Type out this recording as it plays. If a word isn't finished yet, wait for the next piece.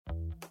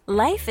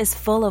Life is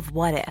full of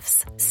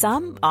what-ifs.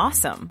 Some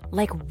awesome,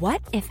 like what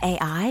if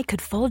AI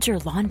could fold your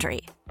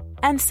laundry?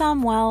 And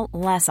some, well,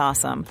 less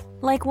awesome,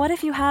 like what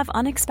if you have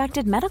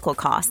unexpected medical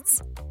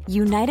costs?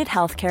 United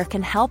Healthcare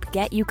can help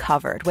get you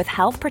covered with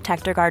Health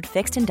Protector Guard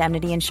fixed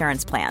indemnity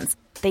insurance plans.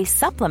 They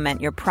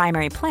supplement your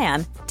primary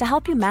plan to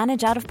help you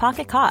manage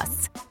out-of-pocket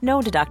costs.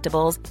 No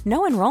deductibles,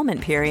 no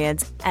enrollment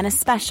periods, and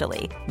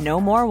especially no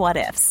more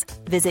what-ifs.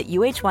 Visit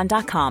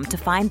uh1.com to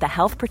find the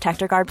Health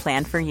Protector Guard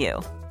plan for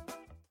you.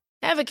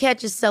 Ever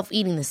catch yourself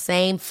eating the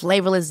same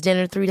flavorless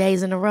dinner 3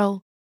 days in a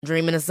row?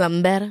 Dreaming of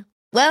something better?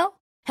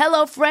 Well,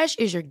 HelloFresh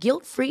is your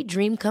guilt-free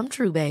dream come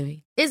true,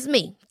 baby. It's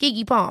me,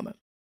 Keke Palmer.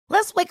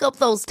 Let's wake up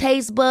those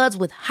taste buds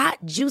with hot,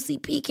 juicy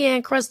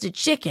pecan-crusted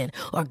chicken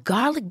or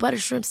garlic butter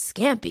shrimp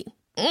scampi.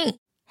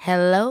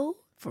 Hello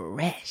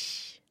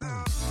Fresh.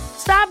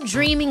 Stop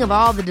dreaming of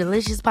all the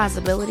delicious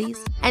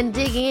possibilities and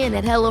dig in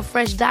at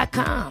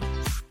HelloFresh.com.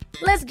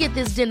 Let's get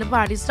this dinner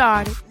party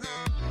started.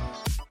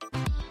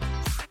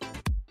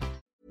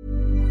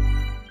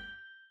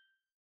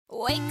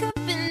 Wake up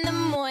in the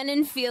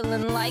morning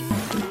feeling like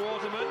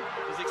Waterman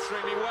is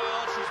extremely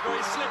well. She's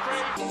very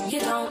slippery. you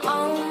don't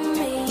own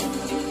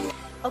me.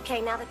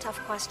 Okay, now the tough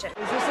question.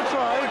 Is this a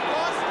try?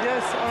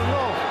 Yes or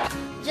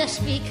no?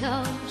 Just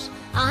because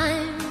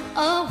I'm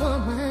a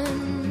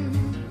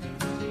woman.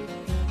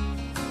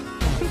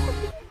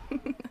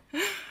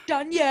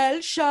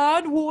 Danielle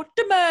Sean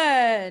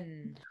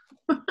Waterman.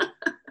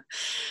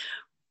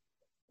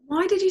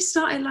 Why did you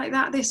start it like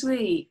that this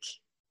week?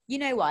 You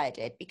know why I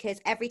did?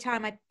 Because every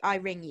time I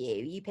ring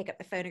you, you pick up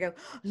the phone and go,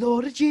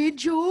 Laura Jane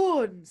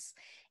Jones,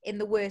 in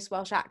the worst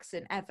Welsh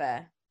accent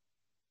ever.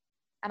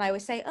 And I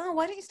always say, oh,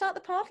 why don't you start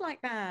the pod like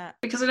that?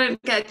 Because I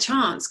don't get a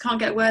chance. Can't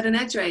get a word in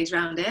edgeways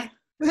round here.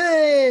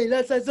 Hey,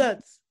 that's.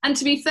 And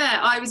to be fair,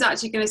 I was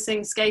actually going to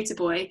sing Skater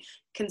Boy,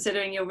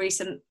 considering your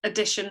recent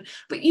addition.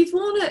 But you've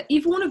worn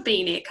a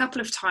beanie a couple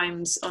of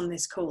times on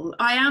this call.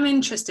 I am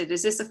interested.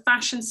 Is this a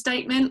fashion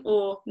statement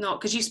or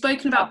not? Because you've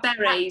spoken about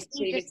berets.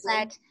 You just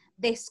said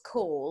this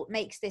call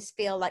makes this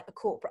feel like a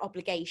corporate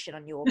obligation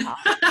on your part.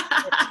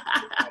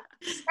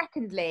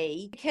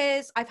 Secondly,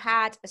 because I've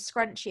had a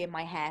scrunchie in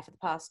my hair for the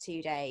past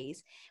 2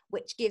 days,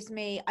 which gives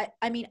me,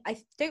 I mean, I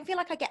don't feel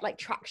like I get like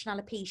traction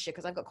alopecia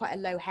because I've got quite a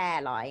low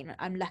hairline.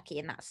 I'm lucky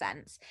in that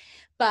sense.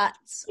 But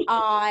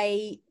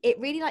it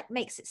really like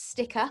makes it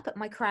stick up at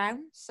my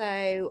crown.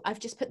 So I've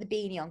just put the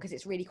beanie on because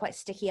it's really quite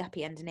sticky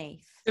uppy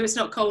underneath. So it's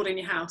not cold in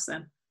your house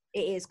then?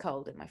 It is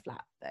cold in my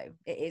flat though.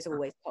 It is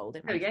always cold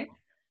in my flat. There we go.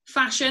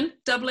 Fashion,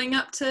 doubling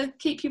up to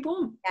keep you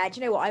warm. Yeah, do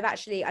you know what?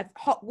 I've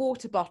hot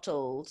water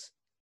bottled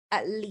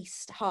at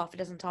least half a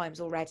dozen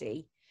times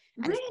already.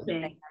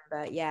 Really?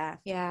 Yeah,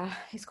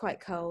 it's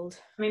quite cold.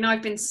 I mean,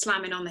 I've been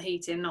slamming on the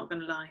heating, not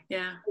going to lie.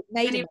 Yeah.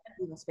 Maybe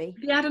must be.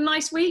 You had a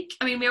nice week?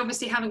 I mean, we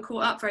obviously haven't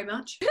caught up very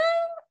much.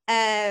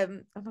 Oh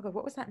my God,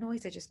 what was that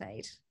noise I just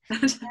made?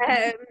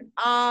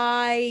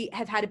 I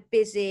have had a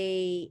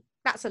busy,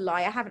 that's a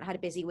lie, I haven't had a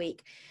busy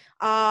week.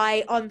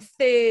 On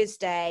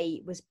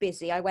Thursday was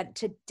busy. I went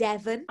to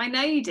Devon. I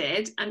know you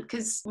did, and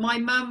because my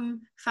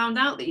mum found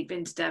out that you'd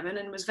been to Devon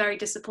and was very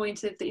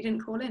disappointed that you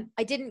didn't call in.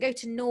 I didn't go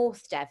to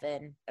North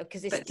Devon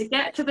because but to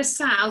get to the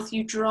south,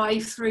 you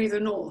drive through the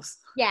north.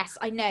 Yes,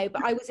 I know,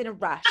 but I was in a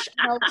rush.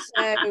 And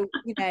also,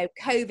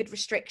 COVID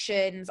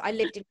restrictions. I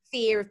lived in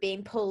fear of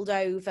being pulled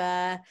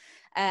over.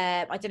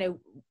 I don't know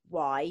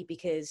why,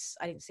 because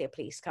I didn't see a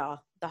police car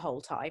the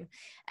whole time.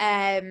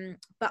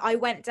 But I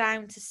went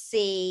down to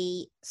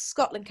see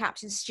Scotland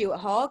captain Stuart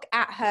Hogg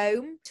at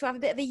home to have a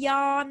bit of a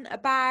yarn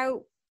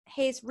about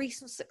his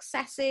recent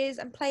successes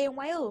and play in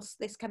Wales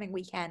this coming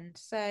weekend.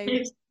 So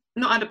he's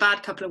not had a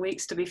bad couple of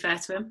weeks, to be fair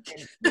to him.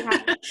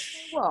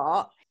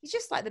 What? He's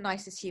just like the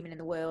nicest human in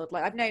the world.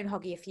 Like, I've known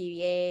Hoggy a few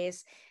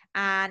years,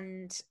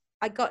 and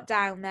I got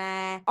down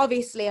there.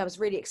 Obviously, I was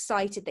really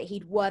excited that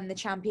he'd won the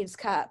Champions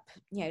Cup,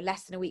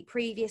 less than a week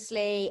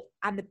previously.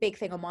 And the big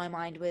thing on my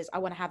mind was I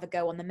want to have a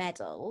go on the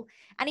medal.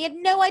 And he had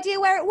no idea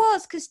where it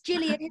was because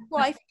Gillian, his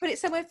wife, put it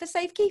somewhere for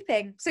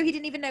safekeeping. So he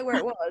didn't even know where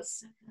it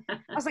was. I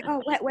was like,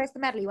 oh, where's the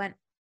medal? He went,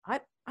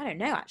 I don't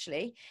know,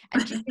 actually.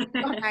 And she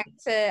got out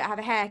to have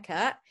a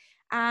haircut.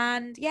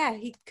 And yeah,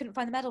 he couldn't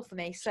find the medal for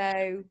me.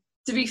 So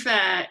to be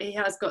fair, he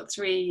has got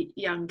 3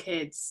 young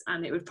kids,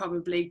 and it would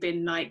probably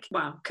been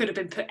could have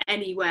been put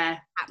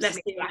anywhere.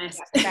 Absolutely. Let's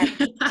be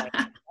honest. That's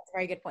a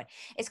very good point.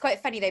 It's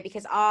quite funny though,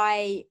 because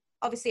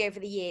obviously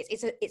over the years,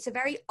 it's a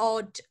very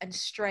odd and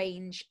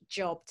strange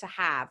job to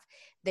have,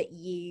 that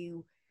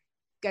you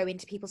go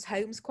into people's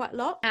homes quite a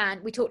lot.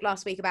 And we talked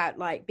last week about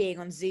like being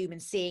on Zoom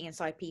and seeing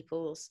inside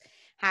people's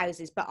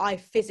houses, but I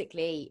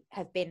physically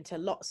have been to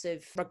lots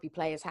of rugby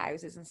players'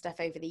 houses and stuff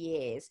over the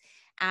years,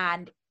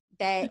 and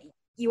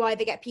you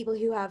either get people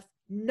who have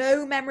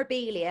no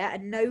memorabilia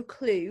and no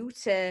clue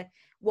to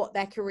what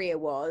their career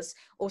was,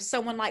 or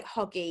someone like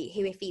Hoggy,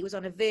 who if he was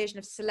on a version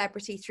of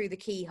Celebrity Through the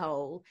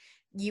Keyhole,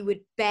 you would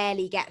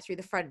barely get through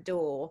the front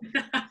door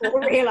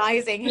before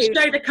realising who...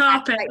 Show the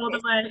carpet all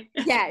the way.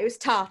 Yeah, it was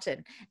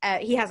tartan.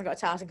 He hasn't got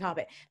a tartan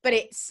carpet. But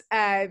it's,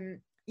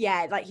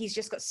 Yeah, like he's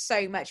just got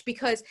so much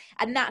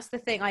and that's the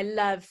thing I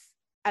love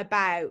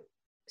about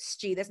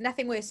Stu. There's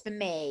nothing worse for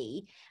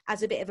me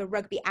as a bit of a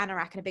rugby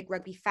anorak and a big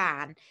rugby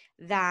fan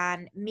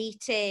than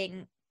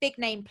meeting big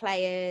name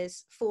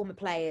players, former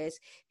players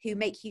who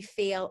make you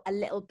feel a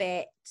little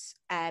bit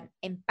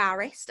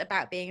embarrassed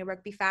about being a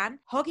rugby fan.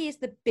 Hoggy is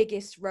the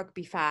biggest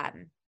rugby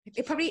fan.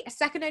 Probably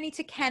second only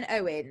to Ken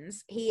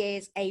Owens. He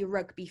is a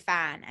rugby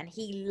fan and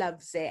he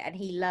loves it, and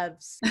he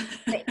loves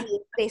that he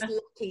is this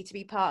lucky to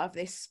be part of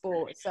this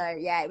sport. So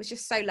yeah, it was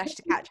just so lush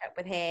to catch up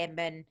with him.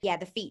 And yeah,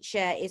 the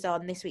feature is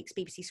on this week's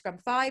BBC Scrum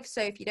 5,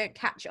 so if you don't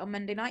catch it on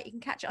Monday night, you can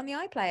catch it on the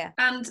iPlayer.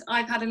 And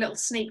I've had a little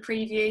sneak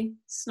preview.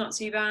 It's not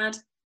too bad.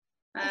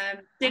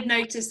 Did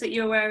notice that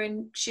you're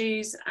wearing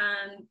shoes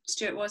and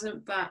Stuart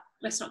wasn't, but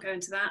let's not go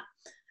into that.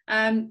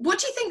 What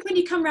do you think when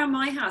you come around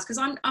my house? Because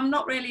I'm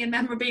not really a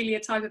memorabilia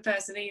type of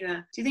person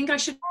either. Do you think I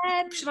should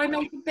I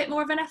make a bit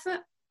more of an effort?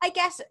 I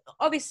guess,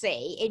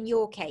 obviously, in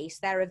your case,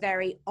 there are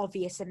very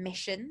obvious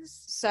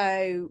omissions.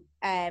 So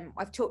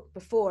I've talked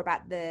before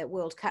about the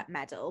World Cup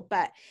medal,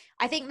 but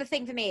I think the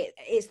thing for me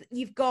is that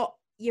you've got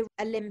your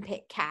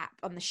Olympic cap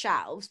on the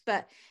shelves,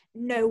 but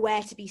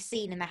nowhere to be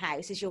seen in the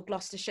house is your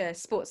Gloucestershire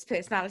Sports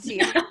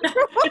Personality.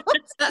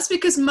 That's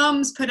because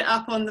Mum's put it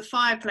up on the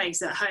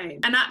fireplace at home,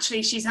 and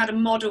actually she's had a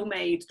model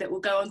made that will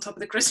go on top of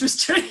the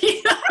Christmas tree.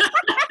 Can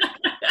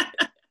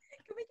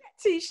we get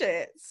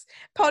t-shirts,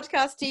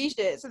 podcast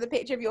t-shirts with a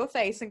picture of your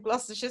face and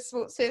Gloucestershire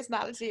Sports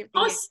Personality?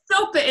 Oh,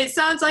 stop it. It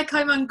sounds like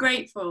I'm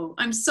ungrateful.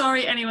 I'm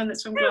sorry, anyone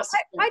that's from Gloucester.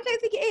 I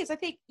don't think it is. I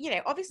think,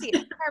 obviously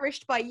it's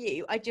cherished by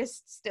you. I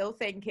just still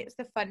think it's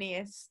the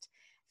funniest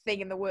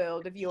thing in the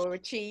world of your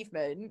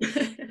achievement.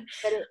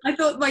 I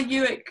thought my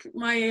UIC,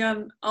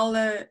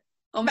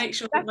 I'll make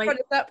sure that runners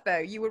up though.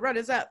 You were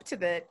runners up to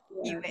the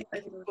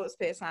UIC Sports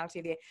Personality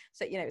of the Year,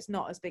 so it's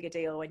not as big a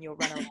deal when you're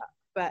runner up.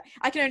 But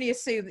I can only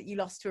assume that you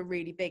lost to a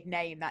really big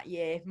name that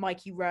year,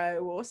 Mikey Rowe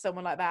or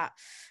someone like that.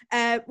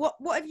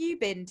 What have you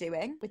been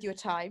doing with your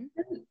time?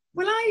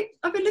 Well,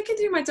 I've been looking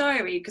through my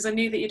diary because I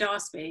knew that you'd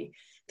asked me,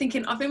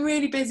 thinking I've been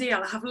really busy,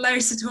 I'll have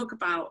loads to talk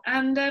about.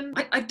 And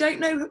I don't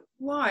know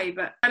why,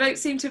 but I don't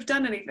seem to have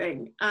done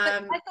anything.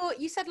 I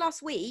thought you said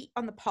last week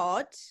on the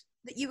pod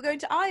that you were going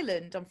to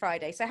Ireland on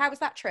Friday. So how was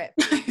that trip?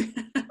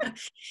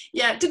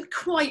 Yeah, didn't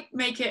quite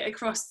make it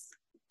across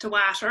to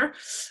water.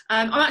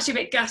 I'm actually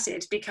a bit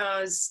gutted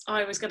because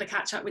I was going to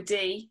catch up with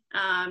Dee.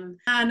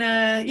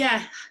 Massively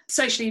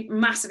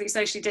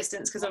socially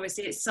distanced because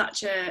obviously it's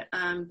such a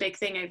big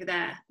thing over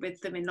there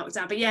with them in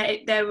lockdown. But yeah,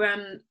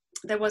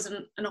 there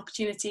wasn't an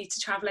opportunity to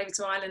travel over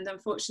to Ireland,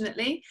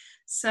 unfortunately.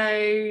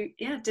 So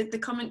yeah, did the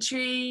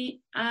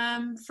commentary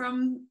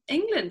from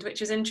England,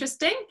 which was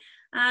interesting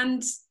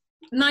and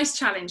nice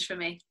challenge for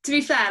me. To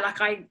be fair,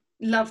 I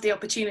love the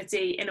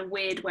opportunity in a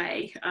weird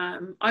way.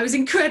 I was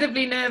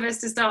incredibly nervous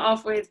to start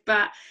off with,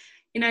 but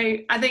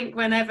I think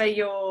whenever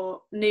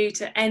you're new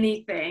to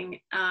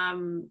anything,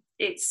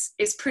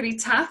 it's pretty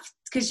tough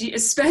because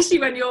especially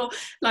when you're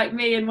like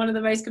me and one of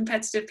the most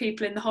competitive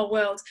people in the whole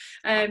world,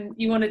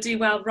 you want to do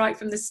well right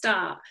from the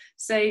start.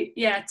 So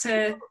yeah,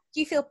 do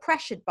you feel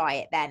pressured by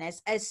it then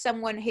as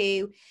someone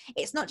who,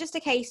 it's not just a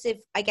case of,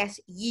 I guess,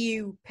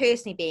 you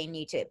personally being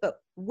new to it, but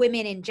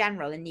women in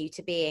general are new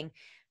to being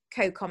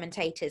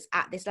co-commentators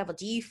at this level?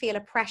 Do you feel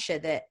a pressure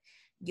that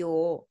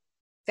you're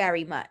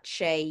very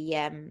much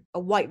a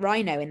white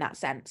rhino in that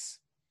sense?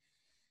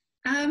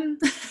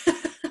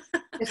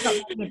 It's not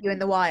like you in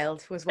the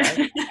wild was what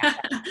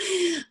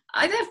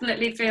I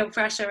definitely feel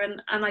pressure,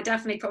 and I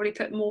definitely probably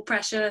put more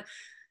pressure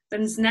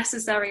than's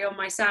necessary on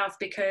myself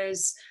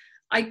because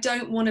I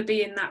don't want to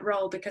be in that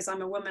role because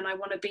I'm a woman. I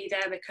want to be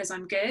there because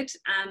I'm good.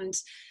 And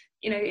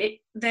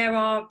there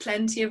are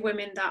plenty of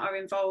women that are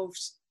involved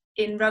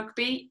in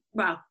rugby.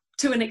 Well,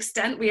 to an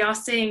extent, we are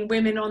seeing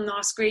women on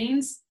our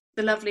screens.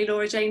 The lovely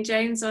Laura Jane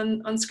Jones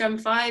on Scrum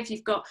 5.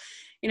 You've got,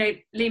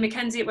 Lee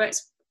Mackenzie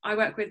I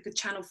work with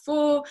Channel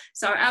 4,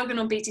 Sarah Elgin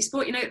on BT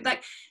Sport,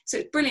 so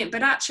it's brilliant.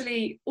 But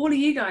actually, all of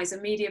you guys are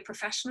media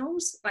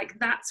professionals.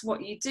 That's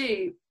what you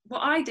do. What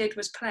I did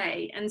was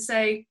play. And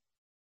so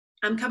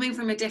I'm coming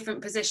from a different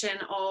position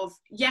of,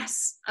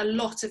 yes, a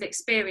lot of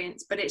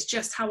experience, but it's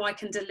just how I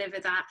can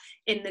deliver that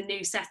in the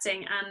new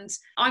setting. And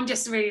I'm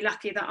just really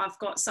lucky that I've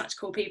got such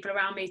cool people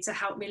around me to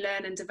help me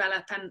learn and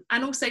develop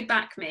and also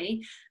back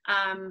me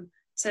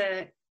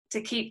to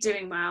keep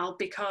doing well,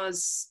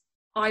 because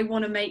I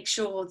want to make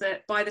sure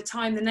that by the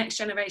time the next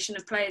generation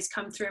of players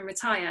come through and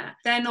retire,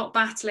 they're not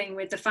battling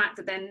with the fact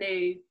that they're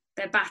new.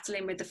 They're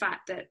battling with the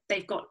fact that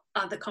they've got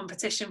other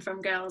competition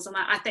from girls and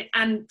I think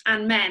and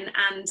men,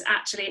 and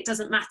actually it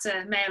doesn't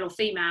matter male or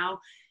female.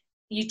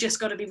 You just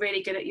got to be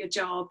really good at your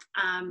job,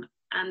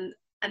 and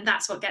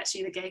that's what gets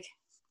you the gig.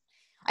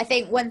 I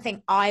think one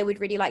thing I would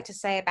really like to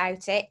say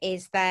about it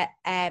is that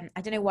I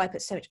don't know why I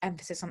put so much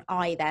emphasis on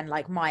I then,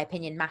 my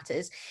opinion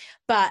matters,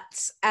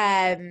 but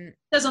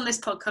there's on this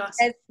podcast.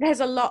 There's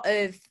a lot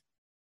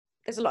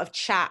of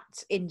chat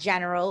in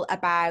general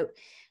about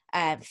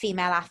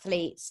female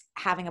athletes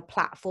having a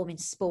platform in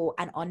sport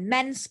and on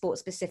men's sport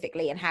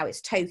specifically, and how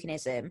it's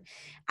tokenism,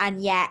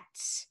 and yet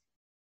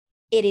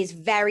it is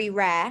very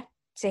rare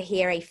to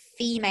hear a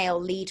female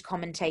lead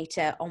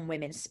commentator on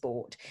women's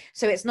sport.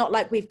 So it's not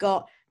like we've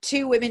got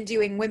 2 women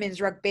doing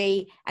women's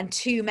rugby and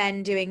 2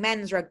 men doing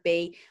men's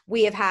rugby.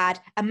 We have had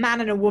a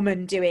man and a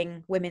woman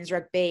doing women's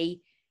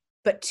rugby,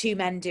 but 2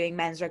 men doing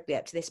men's rugby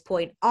up to this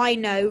point. I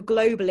know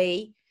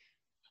globally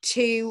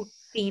 2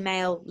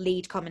 female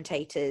lead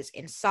commentators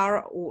in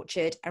Sarah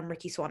Orchard and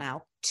Ricky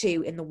Swanell,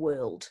 2 in the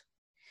world.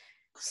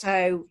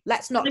 So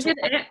let's not They're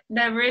good at it.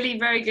 They're really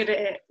very good at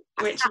it.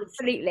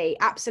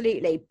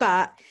 Absolutely.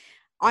 But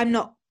I'm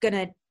not going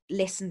to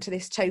listen to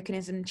this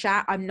tokenism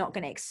chat. I'm not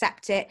going to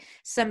accept it.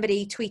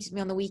 Somebody tweeted me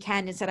on the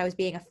weekend and said I was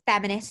being a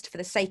feminist for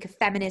the sake of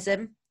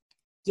feminism.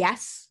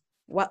 Yes.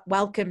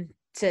 Welcome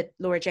to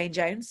Laura Jane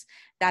Jones.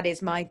 That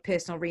is my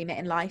personal remit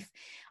in life.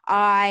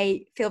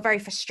 I feel very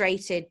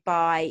frustrated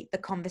by the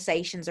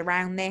conversations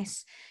around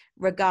this,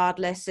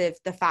 regardless of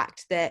the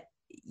fact that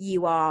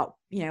you are,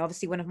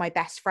 obviously one of my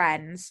best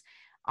friends.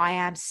 I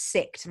am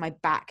sick to my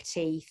back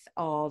teeth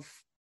of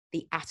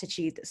the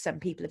attitude that some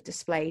people have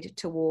displayed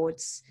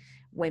towards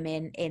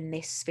women in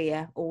this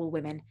sphere, all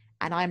women,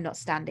 and I'm not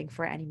standing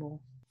for it anymore.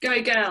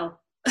 Go girl.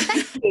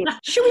 Thank you.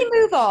 Should we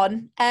move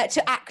on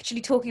to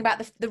actually talking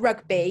about the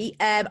rugby?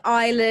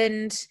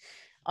 Ireland,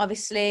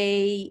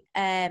 obviously,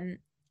 do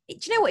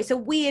you know what? It's a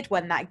weird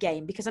one, that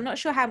game, because I'm not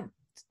sure how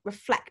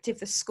reflective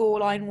the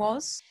scoreline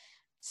was.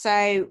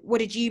 So what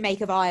did you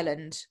make of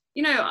Ireland?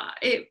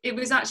 It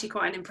was actually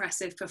quite an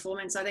impressive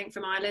performance, I think,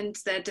 from Ireland.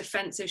 Their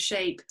defensive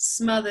shape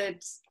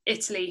smothered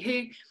Italy,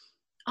 who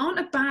aren't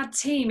a bad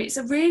team. It's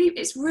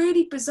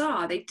really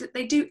bizarre.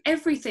 They do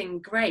everything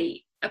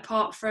great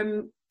apart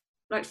from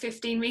like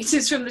 15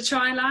 meters from the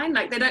try line.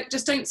 Like they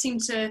don't seem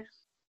to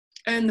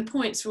earn the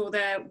points for all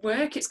their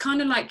work. It's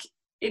kind of like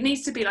it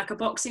needs to be like a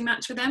boxing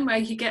match for them, where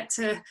you get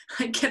to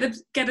like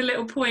get a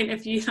little point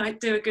if you like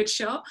do a good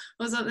shot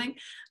or something.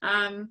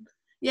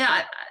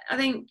 I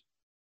think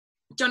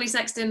Johnny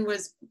Sexton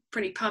was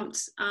pretty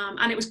pumped,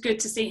 and it was good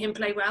to see him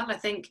play well. I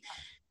think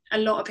a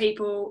lot of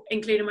people,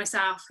 including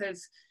myself, have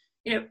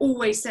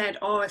always said,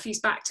 if he's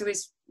back to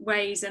his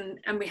ways, and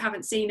we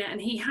haven't seen it. And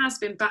he has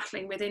been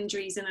battling with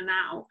injuries in and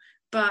out,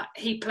 but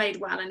he played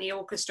well and he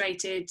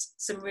orchestrated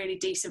some really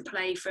decent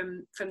play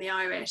from the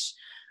Irish.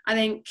 I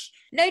think,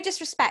 no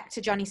disrespect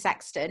to Johnny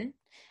Sexton,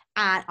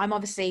 and I'm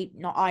obviously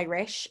not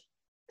Irish,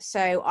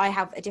 so I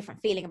have a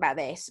different feeling about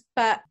this,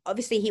 but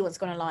obviously he wants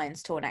to go on a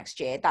Lions tour next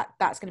year.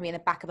 That's going to be in the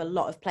back of a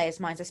lot of players'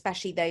 minds,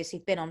 especially those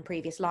who've been on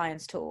previous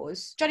Lions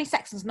tours. Johnny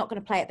Sexton's not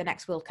going to play at the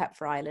next World Cup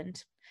for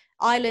Ireland.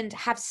 Ireland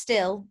have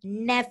still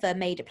never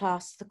made it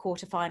past the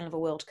quarterfinal of a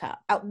World Cup.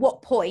 At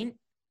what point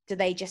do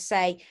they just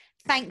say,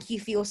 thank you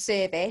for your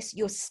service,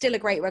 you're still a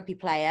great rugby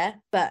player,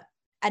 but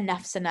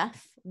enough's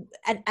enough,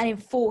 and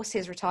enforce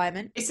his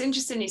retirement? It's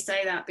interesting you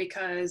say that,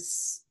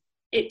 because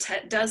it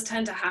does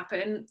tend to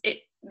happen.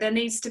 There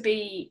needs to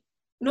be,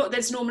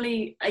 there's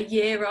normally a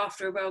year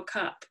after a World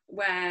Cup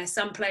where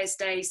some players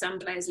stay, some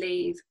players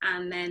leave,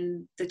 and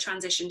then the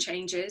transition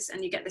changes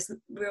and you get this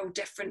real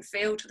different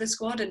feel to the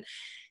squad. And,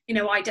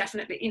 I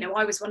definitely,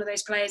 I was one of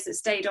those players that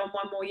stayed on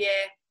one more year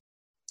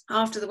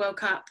after the World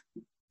Cup,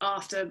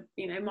 after,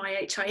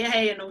 my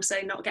HIA and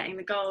also not getting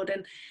the gold.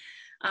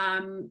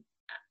 And,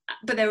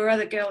 but there were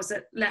other girls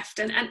that left,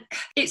 and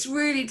it's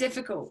really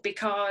difficult,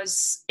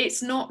 because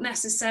it's not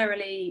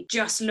necessarily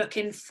just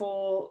looking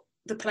for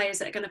the players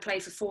that are going to play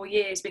for 4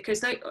 years,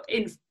 because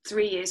in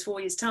 3 years,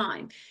 4 years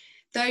time,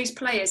 those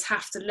players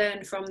have to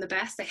learn from the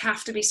best. They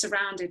have to be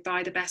surrounded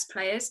by the best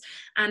players.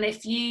 And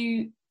if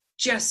you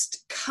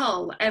just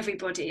cull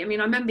everybody, I mean,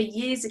 I remember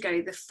years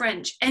ago,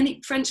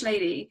 any French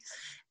lady,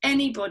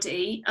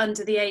 anybody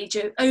over the age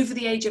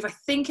of, I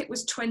think it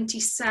was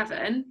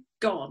 27,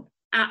 gone.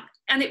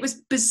 And it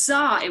was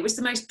bizarre. It was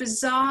the most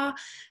bizarre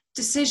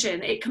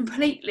decision. It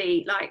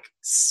completely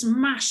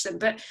smashed them.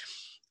 But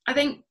I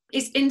think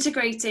it's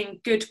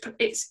integrating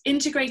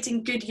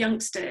good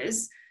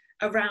youngsters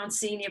around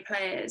senior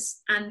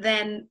players, and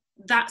then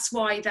that's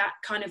why that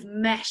kind of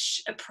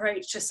mesh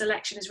approach to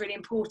selection is really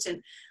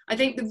important. I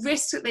think the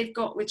risk that they've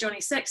got with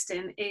Johnny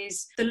Sexton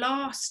is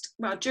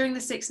during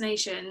the Six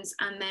Nations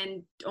and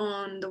then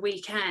on the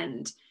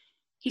weekend,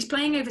 he's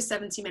playing over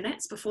 70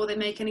 minutes before they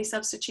make any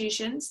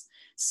substitutions.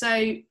 So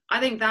I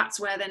think that's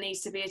where there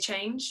needs to be a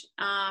change.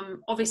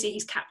 Obviously,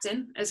 he's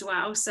captain as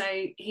well, so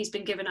he's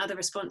been given other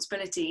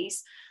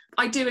responsibilities.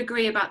 I do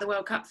agree about the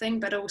World Cup thing,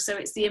 but also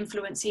it's the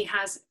influence he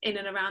has in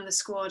and around the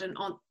squad and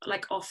on,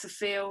 off the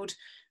field,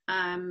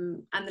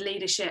 and the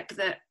leadership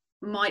that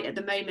might at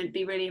the moment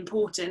be really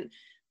important.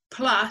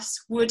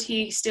 Plus, would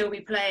he still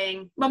be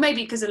playing? Well,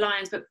 maybe because of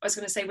Lions, but I was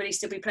going to say, would he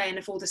still be playing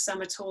if all the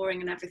summer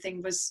touring and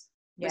everything was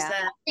there?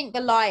 I think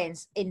the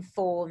Lions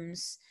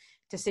informs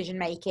decision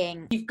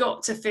making. You've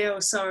got to feel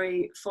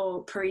sorry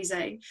for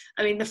Parise.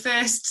 I mean, the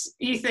first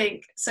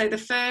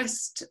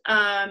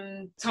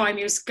time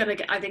he was going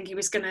to I think he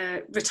was going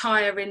to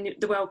retire in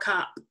the World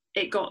Cup,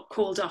 it got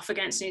called off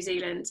against New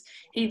Zealand.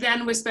 He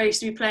then was supposed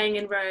to be playing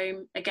in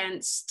Rome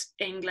against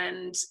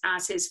England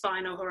as his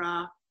final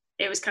hurrah.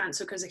 It was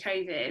cancelled because of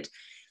COVID.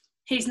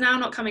 he's now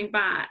not coming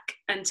back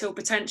until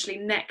potentially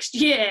next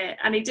year.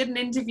 And he did an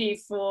interview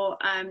for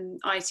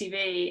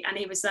ITV, and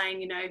he was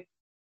saying, you know,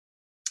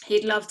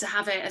 he'd love to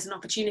have it as an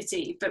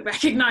opportunity, but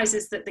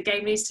recognises that the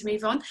game needs to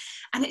move on.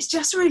 And it's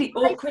just really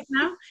awkward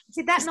now.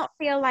 Did that not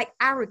feel like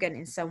arrogant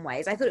in some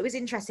ways? I thought it was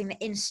interesting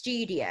that in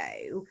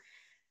studio,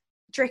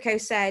 Dricko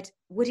said,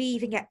 would he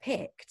even get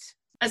picked?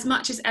 As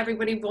much as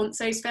everybody wants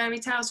those fairy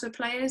tales for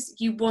players,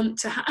 you want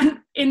to have,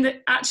 in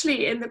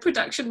the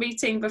production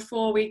meeting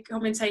before we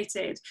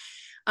commentated,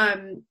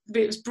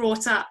 it was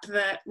brought up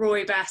that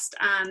Roy Best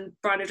and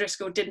Brian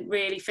O'Driscoll didn't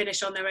really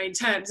finish on their own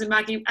terms, and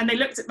they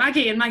looked at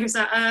Maggie, and Maggie was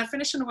like,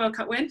 finish on a World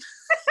Cup win.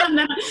 and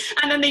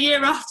then the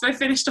year after, I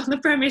finished on the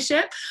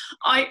Premiership.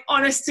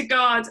 Honest to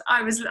God,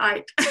 I was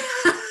like...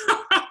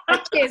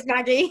 Cheers,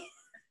 Maggie.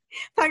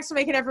 Thanks for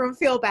making everyone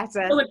feel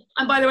better. Oh,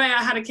 and by the way,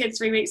 I had a kid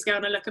 3 weeks ago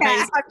and I look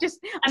amazing. Yeah,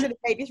 I had a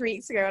baby 3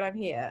 weeks ago and I'm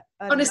here.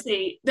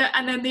 Honestly,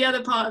 and then the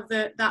other part of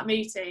that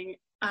meeting,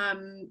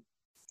 I'm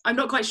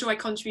not quite sure I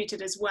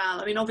contributed as well.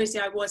 I mean,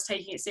 obviously I was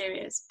taking it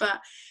serious, but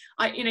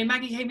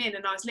Maggie came in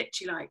and I was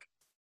literally like,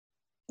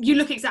 you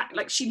look exactly,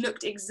 like she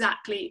looked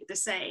exactly the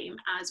same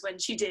as when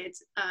she did,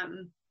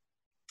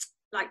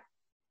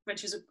 when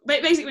she was,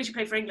 basically when she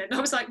played for England.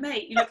 I was like,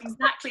 mate, you look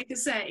exactly the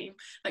same.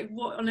 Like,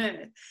 what on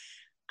earth?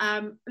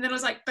 And then I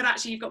was like, but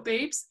actually you've got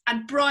boobs.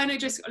 And Brian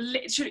was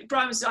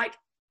like,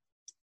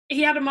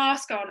 he had a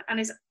mask on and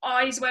his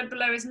eyes went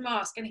below his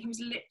mask and he was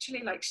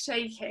literally like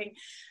shaking.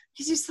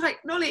 He's just like,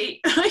 Nolly.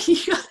 And I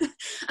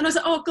was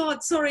like, oh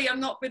God, sorry, I'm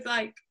not with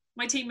like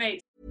my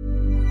teammates.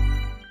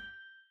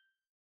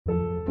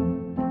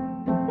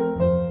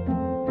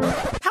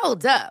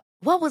 Hold up.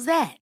 What was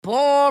that?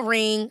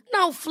 Boring.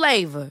 No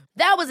flavor.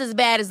 That was as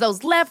bad as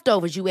those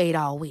leftovers you ate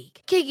all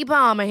week. Keke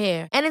Palmer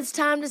here. And it's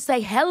time to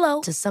say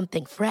hello to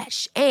something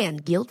fresh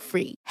and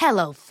guilt-free.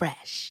 Hello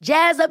Fresh.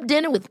 Jazz up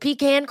dinner with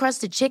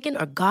pecan-crusted chicken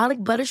or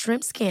garlic butter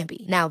shrimp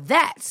scampi. Now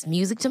that's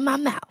music to my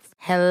mouth.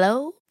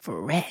 Hello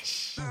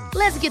Fresh.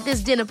 Let's get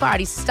this dinner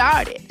party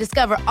started.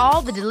 Discover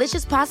all the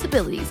delicious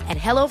possibilities at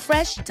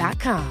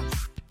HelloFresh.com.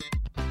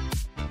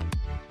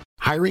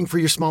 Hiring for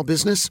your small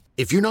business?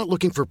 If you're not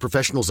looking for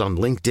professionals on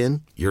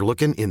LinkedIn, you're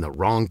looking in the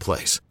wrong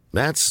place.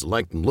 That's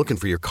like looking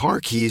for your car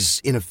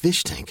keys in a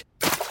fish tank.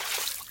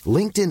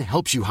 LinkedIn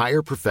helps you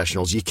hire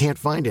professionals you can't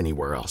find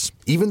anywhere else,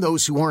 even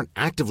those who aren't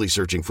actively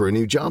searching for a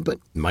new job but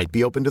might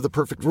be open to the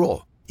perfect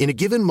role. In a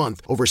given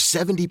month, over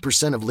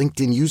 70% of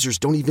LinkedIn users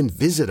don't even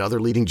visit other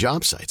leading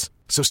job sites.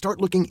 So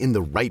start looking in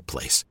the right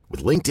place.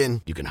 With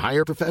LinkedIn, you can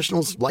hire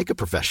professionals like a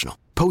professional.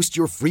 Post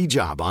your free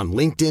job on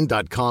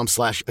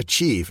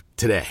linkedin.com/achieve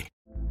today.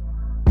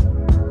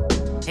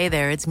 Hey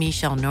there, it's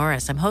Michelle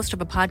Norris. I'm host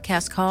of a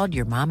podcast called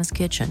Your Mama's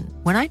Kitchen.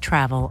 When I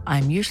travel,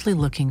 I'm usually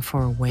looking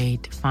for a way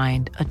to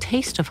find a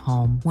taste of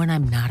home when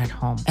I'm not at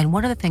home. And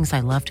one of the things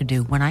I love to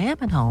do when I am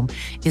at home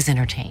is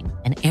entertain.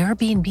 And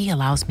Airbnb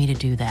allows me to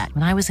do that.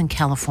 When I was in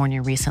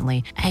California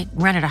recently, I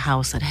rented a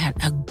house that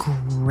had a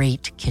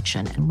great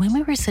kitchen. And when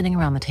we were sitting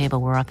around the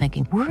table, we were all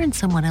thinking, we're in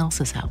someone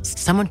else's house.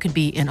 Someone could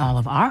be in all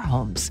of our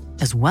homes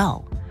as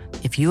well.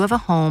 If you have a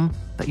home,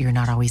 but you're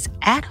not always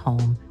at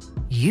home,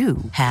 you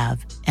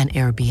have an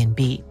Airbnb.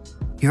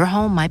 Your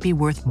home might be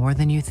worth more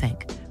than you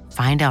think.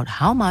 Find out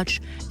how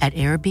much at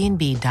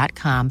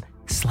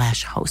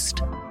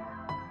airbnb.com/host.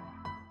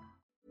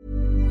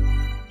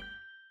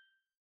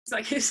 It's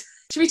like, should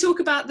we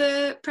talk about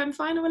the Prem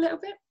final a little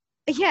bit?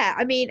 Yeah,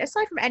 I mean,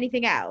 aside from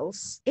anything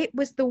else, it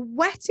was the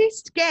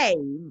wettest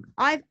game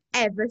I've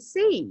ever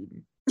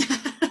seen.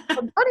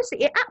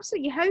 Honestly, it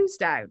absolutely hosed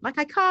down. Like,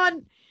 I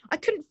couldn't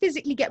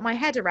physically get my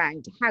head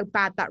around how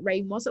bad that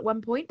rain was at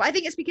one point. But I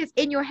think it's because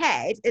in your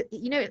head,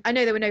 I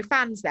know there were no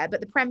fans there,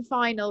 but the Prem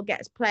final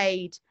gets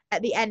played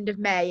at the end of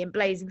May in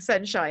blazing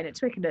sunshine at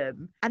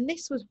Twickenham. And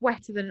this was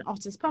wetter than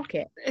Otter's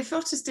pocket. If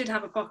Otters did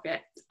have a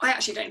pocket, I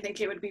actually don't think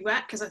it would be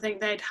wet because I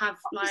think they'd have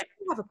Otters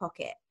do have a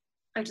pocket.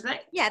 Oh, do they?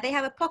 Yeah, they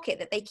have a pocket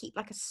that they keep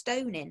like a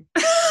stone in.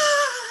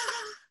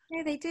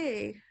 Yeah, they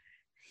do.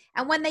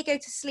 And when they go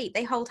to sleep,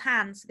 they hold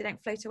hands so they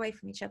don't float away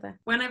from each other.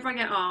 Whenever I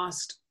get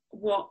asked,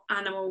 what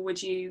animal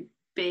would you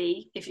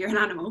be if you're an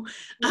animal?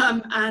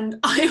 And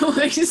I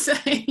always used to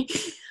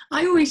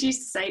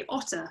say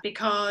otter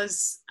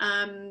because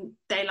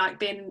they like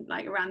being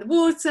like around the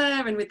water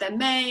and with their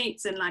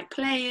mates and like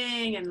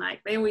playing and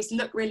like they always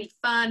look really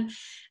fun.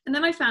 And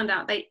then I found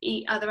out they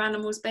eat other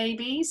animals'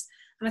 babies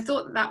and I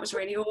thought that was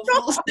really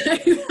awful. So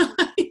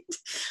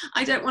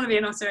I don't want to be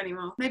an otter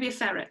anymore. Maybe a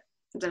ferret.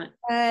 I don't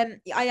know.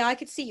 I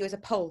could see you as a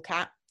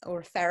polecat or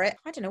a ferret.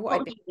 I don't know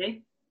what I'd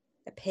be.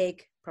 A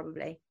pig,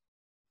 probably.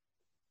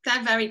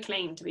 They're very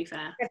clean, to be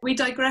fair. We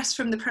digress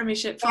from the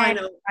Premiership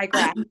final.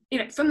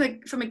 From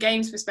a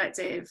games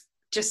perspective,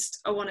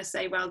 just I want to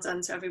say well done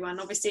to everyone.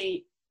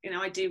 Obviously,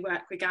 I do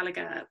work with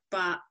Gallagher,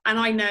 and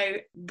I know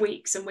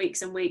weeks and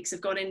weeks and weeks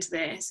have gone into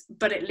this,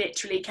 but it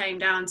literally came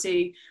down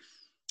to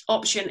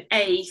option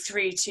A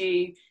through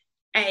to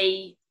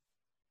A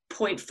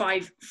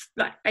 0.5,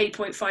 like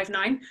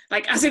 8.59,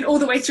 like as in all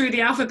the way through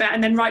the alphabet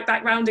and then right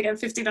back round again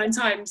 59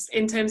 times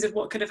in terms of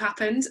what could have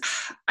happened.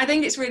 I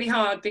think it's really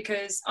hard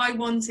because I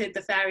wanted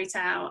the fairy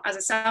tale as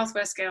a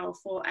Southwest girl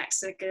for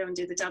Exeter to go and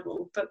do the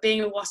double, but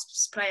being a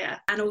Wasps player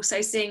and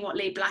also seeing what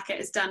Lee Blackett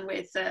has done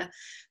with the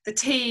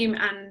team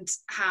and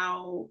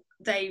how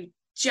they've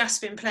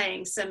just been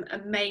playing some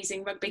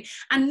amazing rugby,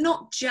 and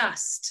not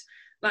just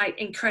like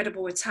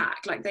incredible attack,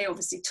 like they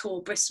obviously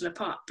tore Bristol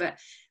apart, but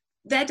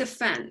their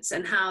defence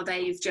and how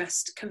they've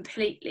just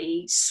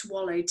completely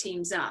swallowed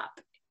teams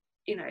up.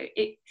 You know,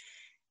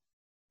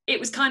 it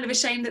was kind of a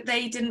shame that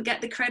they didn't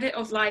get the credit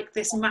of like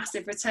this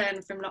massive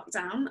return from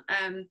lockdown.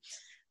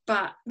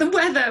 But the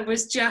weather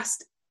was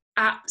just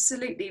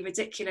absolutely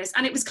ridiculous.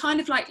 And it was kind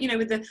of like, you know,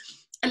 with the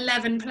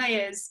 11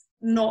 players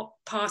not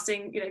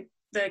passing, you know,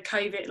 the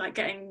COVID, like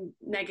getting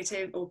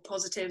negative or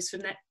positives for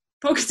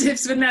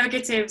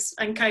negatives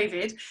and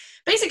COVID,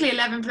 basically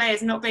 11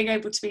 players not being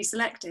able to be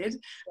selected,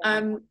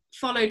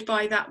 followed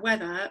by that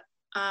weather.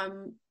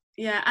 And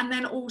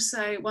then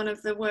also one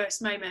of the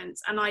worst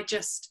moments, and I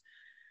just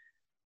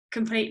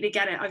completely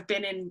get it. I've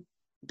been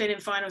in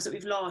finals that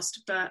we've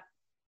lost, but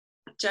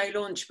Joe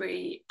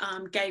Launchbury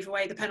gave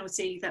away the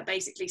penalty that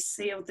basically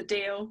sealed the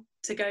deal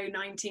to go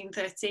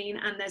 19-13,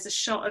 and there's a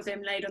shot of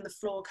him laid on the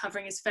floor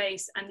covering his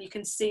face, and you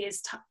can see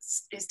his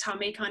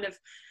tummy kind of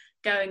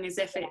going as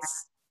if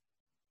it's,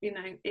 you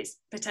know, it's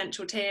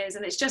potential tears.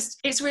 And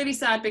it's really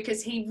sad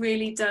because he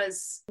really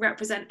does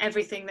represent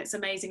everything that's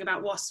amazing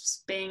about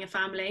Wasps being a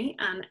family,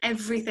 and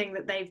everything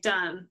that they've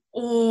done,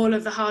 all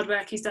of the hard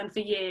work he's done for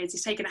years.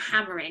 He's taken a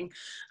hammering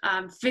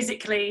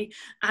physically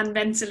and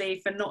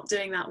mentally for not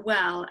doing that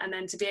well, and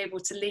then to be able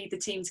to lead the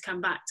team to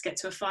come back to get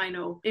to a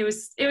final. It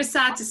was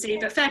sad to see,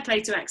 but fair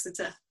play to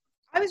Exeter.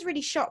 I was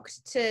really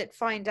shocked to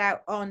find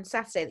out on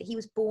Saturday that he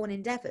was born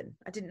in Devon.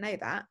 I didn't know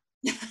that.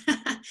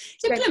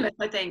 It's in Plymouth,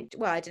 I think.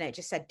 Well, I don't know, it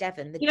just said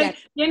Devon. The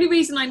only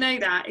reason I know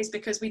that is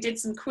because we did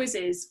some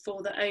quizzes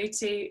for the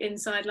O2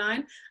 Inside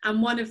Line,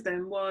 and one of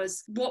them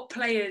was what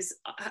players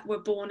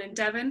were born in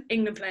Devon,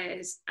 England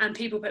players, and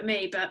people put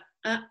me, but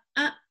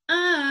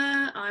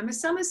I'm a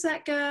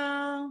Somerset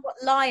girl. What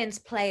Lions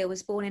player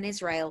was born in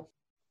Israel?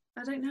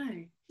 I don't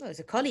know. Well, as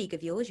a colleague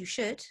of yours, you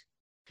should.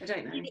 I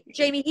don't know.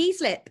 Jamie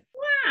Heaslip.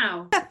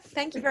 Wow.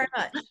 Thank you very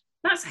much.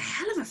 That's a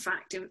hell of a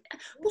fact.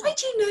 Why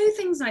do you know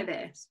things like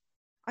this?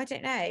 I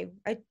don't know.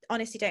 I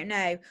honestly don't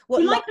know.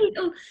 You like a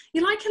little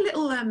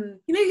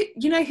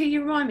you know who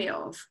you remind me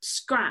of?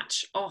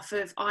 Scratch off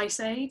of Ice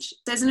Age.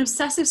 There's an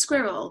obsessive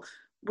squirrel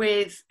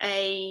with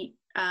a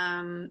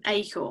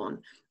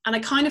acorn, and I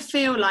kind of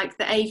feel like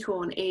the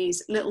acorn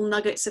is little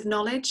nuggets of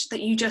knowledge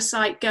that you just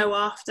like go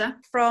after.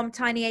 From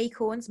tiny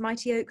acorns,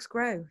 mighty oaks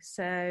grow.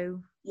 So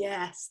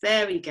yes,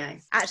 there we go.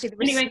 Actually, the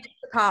research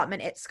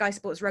department at Sky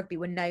Sports Rugby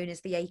were known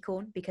as the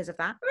Acorn because of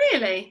that.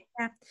 Really?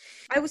 Yeah.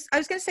 I was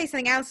going to say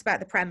something else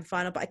about the Prem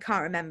final, but I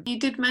can't remember. You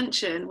did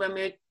mention when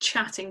we were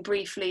chatting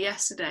briefly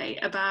yesterday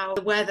about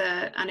the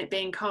weather and it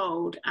being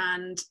cold,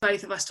 and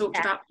both of us talked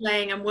about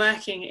playing and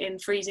working in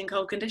freezing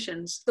cold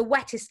conditions. The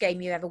wettest game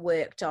you ever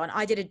worked on.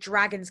 I did a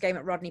Dragons game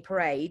at Rodney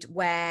Parade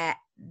where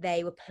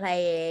they were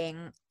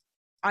playing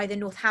either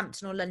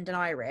Northampton or London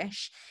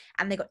Irish,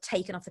 and they got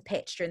taken off the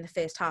pitch during the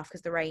first half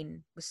because the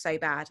rain was so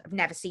bad. I've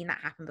never seen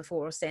that happen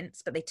before or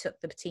since, but they took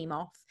the team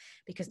off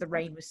because the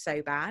rain was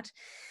so bad.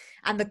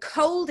 And the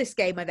coldest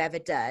game I've ever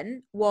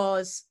done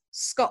was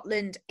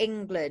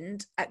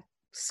Scotland-England at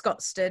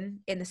Scotstoun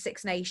in the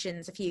Six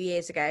Nations a few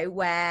years ago,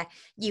 where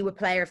you were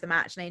player of the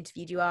match and I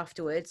interviewed you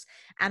afterwards,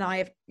 and I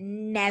have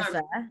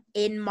never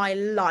in my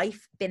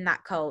life been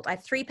that cold. I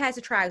had 3 pairs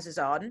of trousers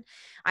on,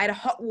 I had a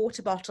hot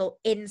water bottle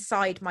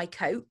inside my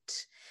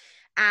coat,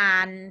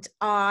 and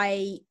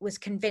I was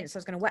convinced I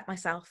was going to wet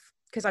myself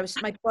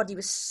because my body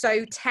was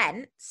so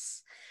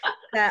tense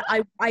that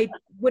I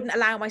wouldn't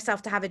allow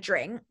myself to have a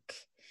drink.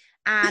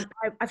 And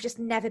I've just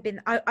never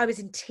been, I was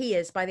in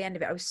tears by the end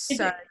of it. I was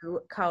so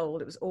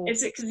cold. It was awful.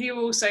 Is it because you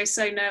were also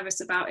so nervous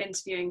about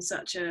interviewing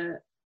such a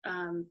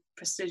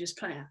prestigious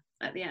player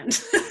at the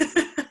end?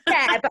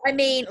 Yeah, but I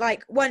mean,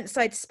 like, once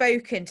I'd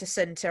spoken to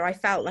Sunter, I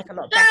felt like a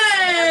lot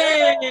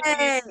better.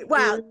 Hey!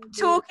 Well,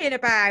 talking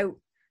about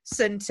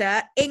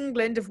Sunter,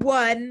 England have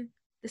won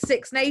the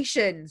Six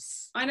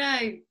Nations. I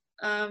know.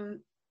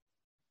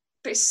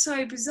 But it's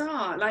so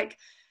bizarre. Like,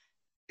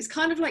 it's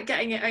kind of like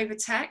getting it over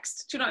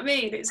text. Do you know what I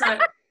mean? It's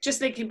like just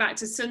thinking back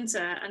to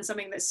Sunter, and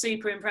something that's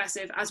super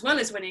impressive, as well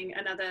as winning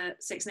another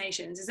Six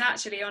Nations, is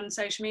actually on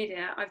social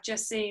media. I've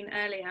just seen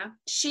earlier.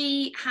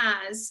 She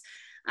has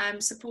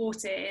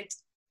supported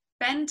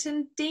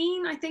Benton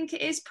Dean, I think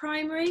it is,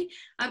 primary.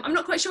 I'm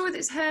not quite sure whether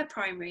it's her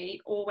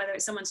primary or whether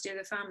it's someone to do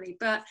with the family,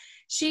 but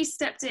she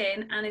stepped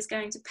in and is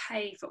going to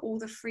pay for all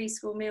the free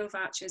school meal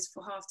vouchers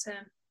for half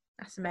term.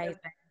 That's amazing.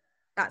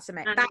 That's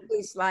amazing. That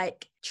is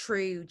like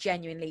true,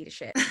 genuine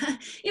leadership.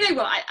 You know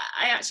what?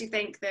 I actually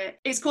think that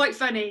it's quite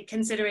funny,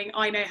 considering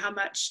I know how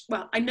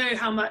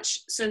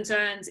much Sunter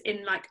earns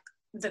in like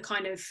the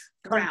kind of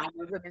ground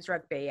of women's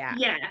rugby. Yeah.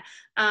 Yeah.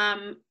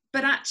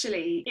 But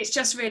actually, it's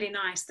just really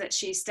nice that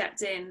she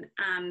stepped in,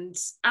 and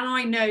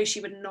I know she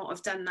would not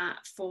have done that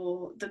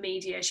for the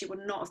media. She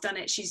would not have done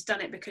it. She's done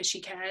it because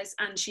she cares,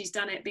 and she's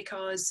done it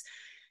because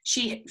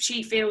she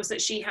feels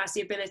that she has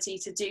the ability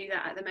to do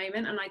that at the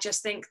moment. And I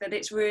just think that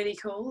it's really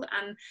cool,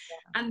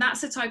 and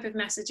that's the type of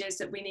messages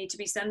that we need to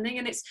be sending.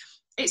 And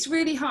it's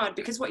really hard,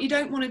 because what you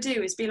don't want to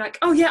do is be like,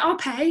 oh yeah, I'll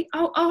pay.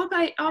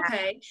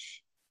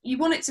 You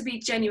want it to be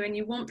genuine.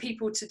 You want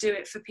people to do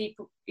it for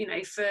people, you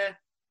know, for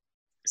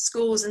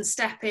schools, and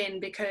step in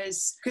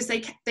because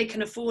they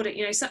can afford it.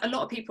 You know, so a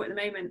lot of people at the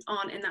moment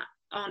aren't in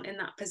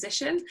that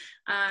position.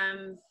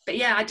 But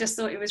yeah, I just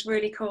thought it was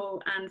really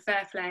cool and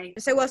fair play.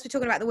 So whilst we're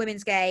talking about the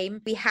women's game,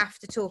 we have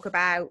to talk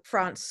about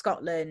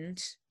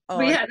France-Scotland.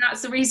 Well, yeah,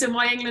 that's the reason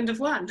why England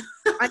have won.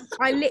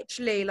 I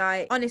literally,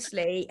 like,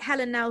 honestly,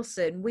 Helen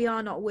Nelson, we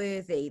are not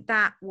worthy.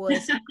 That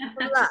was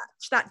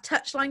clutch. That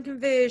touchline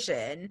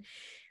conversion.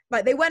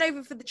 Like, they went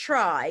over for the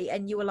try,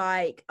 and you were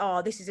like,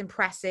 oh, this is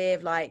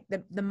impressive, like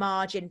the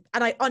margin.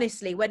 And I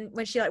honestly, when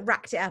she like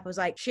racked it up, I was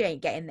like, she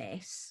ain't getting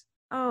this.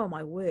 Oh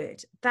my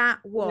word, that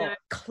was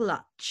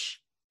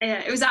clutch.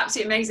 Yeah, it was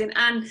absolutely amazing.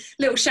 And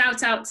little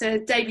shout out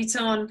to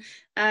debutant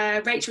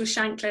Rachel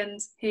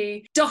Shankland, who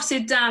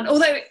dotted down,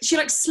 although she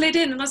like slid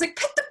in, and I was like,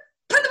 put the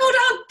ball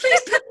down,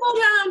 please put the ball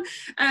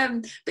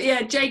down. But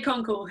yeah, Jay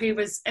Conkle, who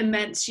was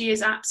immense. She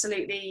is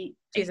absolutely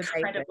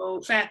incredible.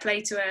 Amazing. Fair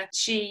play to her.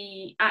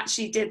 She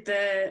actually did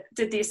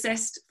the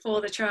assist for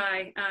the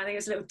try. I think it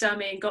was a little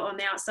dummy, and got on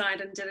the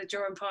outside and did a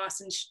draw and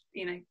pass, and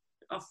you know,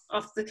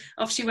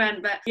 off she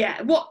went. But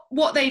yeah,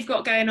 what they've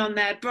got going on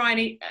there, I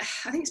think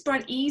it's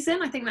Brian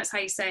Eason, I think that's how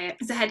you say it,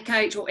 as the head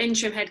coach or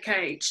interim head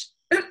coach.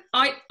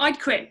 I'd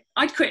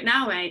quit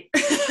now, mate.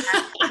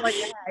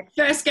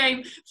 First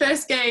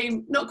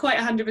game, not quite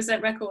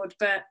 100% record,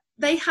 but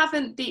they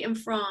haven't beaten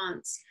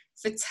France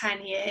for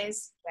 10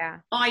 years. Yeah,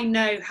 I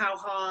know how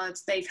hard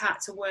they've had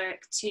to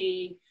work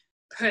to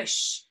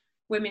push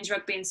women's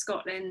rugby in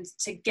Scotland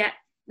to get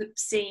the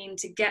scene,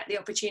 to get the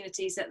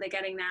opportunities that they're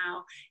getting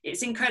now.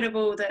 It's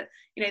incredible that,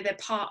 you know, they're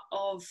part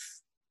of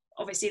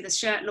obviously the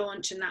shirt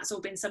launch, and that's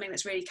all been something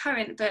that's really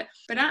current, but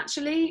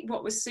actually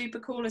what was super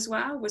cool as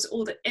well was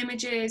all the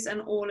images and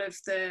all of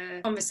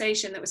the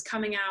conversation that was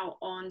coming out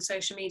on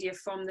social media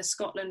from the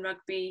Scotland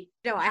rugby.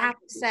 You know, I have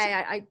to say,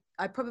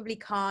 I probably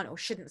can't or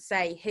shouldn't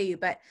say who,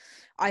 but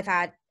I've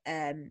had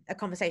a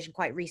conversation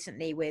quite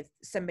recently with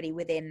somebody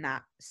within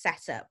that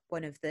setup,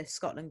 one of the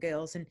Scotland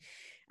girls,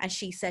 and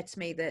she said to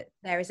me that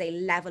there is a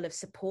level of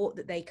support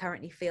that they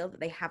currently feel that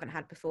they haven't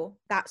had before.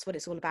 That's what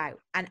it's all about.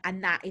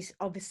 And that is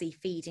obviously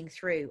feeding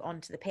through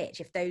onto the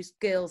pitch. If those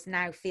girls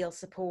now feel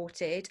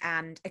supported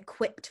and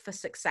equipped for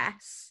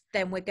success,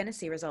 then we're going to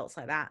see results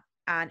like that.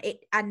 And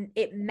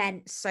it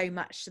meant so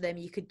much to them.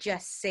 You could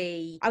just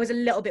see, I was a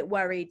little bit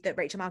worried that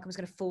Rachel Malcolm was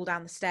going to fall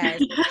down the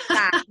stairs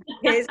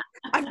because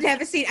I've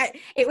never seen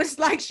it. Was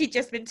like she'd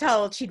just been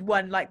told she'd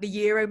won like the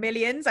Euro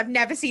Millions. I've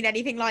never seen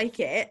anything like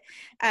it.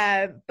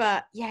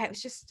 But yeah, it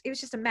was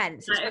just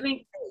immense.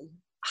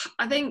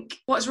 I think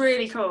what's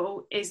really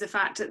cool is the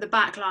fact that the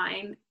back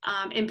line,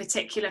 in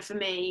particular for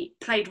me,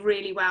 played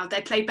really well.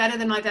 They played better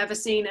than I've ever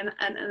seen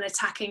an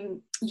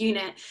attacking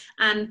unit.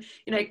 And,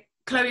 you know,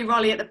 Chloe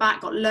Rollie at the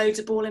back got loads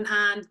of ball in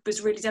hand,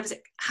 was really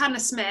devastating. Hannah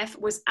Smith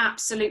was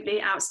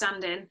absolutely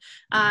outstanding.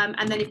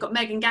 And then you've got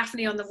Megan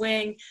Gaffney on the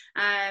wing.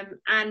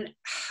 And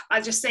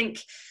I just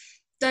think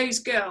those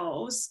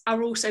girls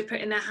are also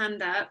putting their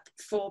hand up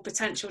for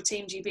potential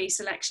Team GB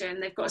selection.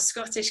 They've got a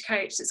Scottish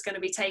coach that's going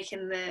to be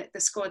taking the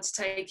squad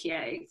to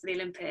Tokyo for the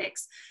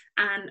Olympics.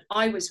 And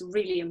I was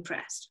really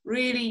impressed,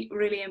 really,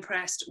 really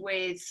impressed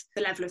with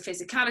the level of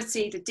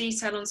physicality, the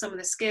detail on some of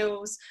the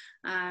skills.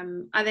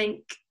 I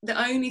think the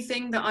only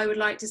thing that I would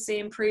like to see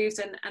improved,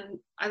 and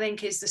I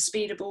think, is the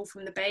speed of ball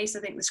from the base. I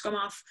think the scrum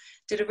half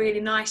did a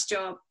really nice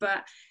job,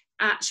 but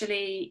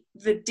actually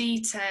the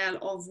detail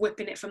of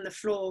whipping it from the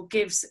floor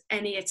gives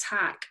any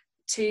attack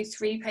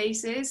 2-3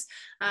 paces.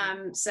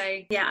 So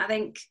yeah, I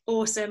think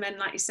awesome. And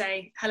like you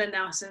say, Helen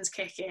Nelson's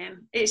kicking,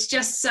 it's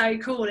just so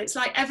cool. It's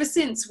like ever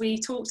since we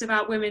talked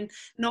about women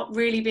not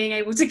really being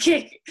able to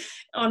kick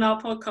on our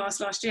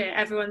podcast last year,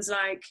 everyone's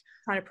like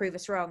trying to prove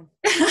us wrong.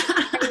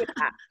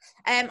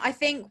 I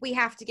think we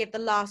have to give the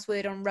last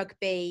word on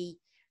rugby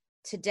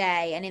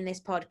today and in this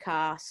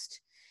podcast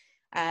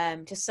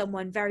to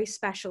someone very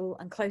special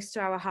and close to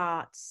our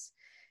hearts,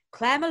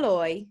 Claire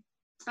Molloy,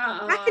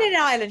 back in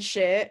an Ireland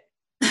shirt,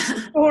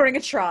 scoring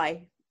a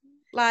try.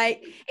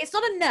 Like, it's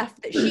not enough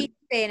that she's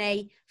been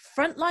a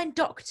frontline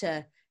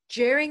doctor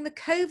during the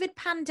COVID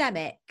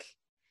pandemic,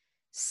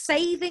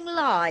 saving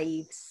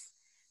lives.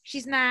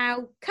 She's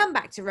now come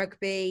back to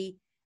rugby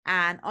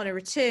and on a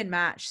return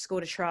match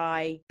scored a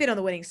try, been on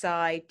the winning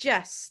side.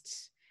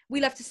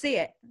 We love to see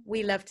it.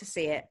 We love to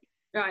see it.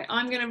 Right,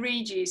 I'm going to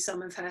read you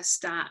some of her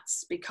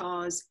stats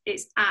because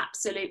it's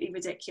absolutely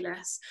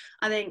ridiculous.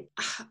 I think,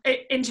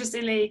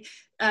 interestingly,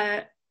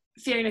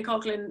 Fiona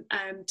Coughlin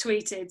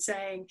tweeted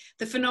saying,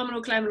 the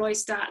phenomenal Claire Molloy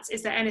stats,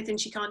 is there anything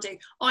she can't do?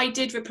 I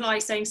did reply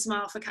saying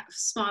smile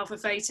for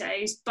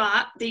photos,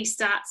 but these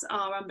stats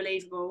are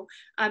unbelievable.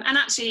 And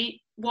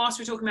actually, whilst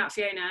we're talking about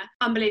Fiona,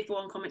 unbelievable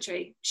on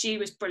commentary. She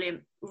was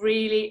brilliant,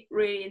 really,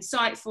 really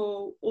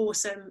insightful,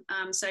 awesome.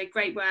 So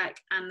great work,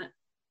 and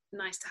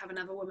nice to have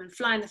another woman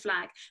flying the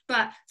flag.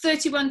 But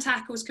 31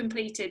 tackles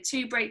completed,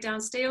 2 breakdown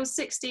steals,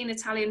 16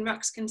 Italian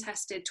rucks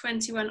contested,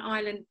 21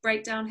 Ireland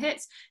breakdown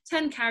hits,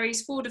 10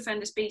 carries, 4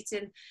 defenders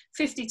beaten,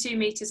 52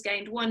 metres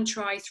gained, 1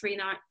 try, 3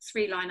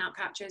 line-out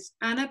catches,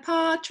 and a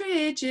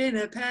partridge in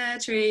a pear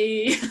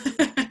tree.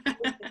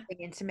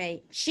 To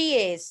me,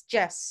 she is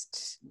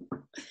just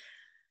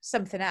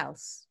something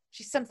else.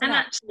 She's something and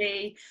else.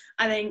 Actually,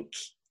 I think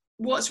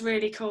what's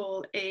really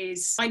cool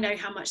is I know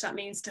how much that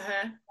means to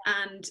her,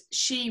 and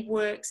she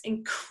works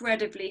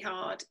incredibly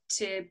hard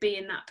to be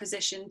in that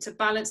position, to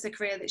balance the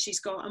career that she's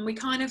got. And we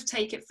kind of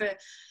take it for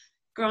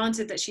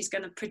granted that she's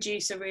going to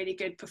produce a really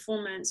good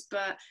performance,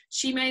 but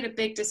she made a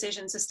big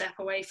decision to step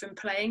away from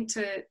playing,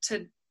 to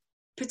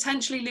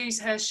potentially lose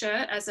her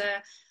shirt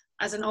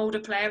as an older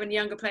player and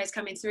younger players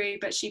coming through.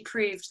 But she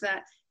proved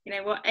that, you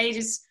know what, age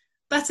is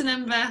but a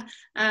number.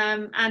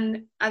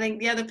 And I think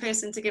the other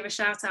person to give a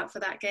shout out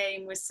for that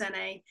game was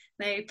Sene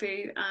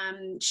Naoupu.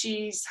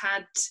 She's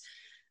had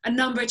a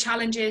number of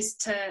challenges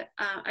to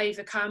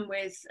overcome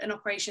with an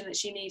operation that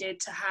she needed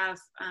to have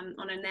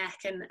on her neck,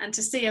 and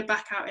to see her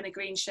back out in a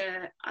green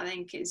shirt, I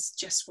think is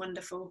just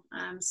wonderful.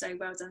 So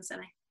well done,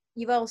 Sene.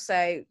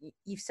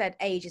 You've said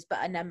age is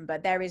but a number.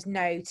 There is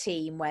no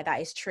team where that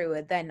is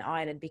truer than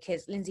Ireland,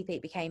 because Lindsay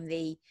Peake became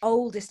the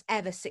oldest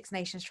ever Six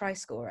Nations try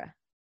scorer.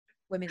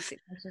 Women's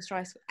Six Nations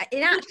try scorer.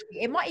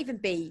 It might even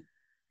be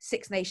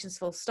Six Nations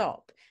full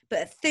stop. But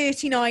at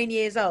 39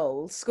 years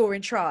old,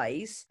 scoring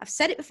tries. I've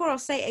said it before, I'll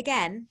say it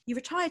again. You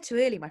retired too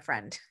early, my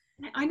friend.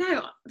 I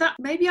know. That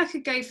maybe I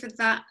could go for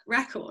that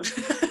record.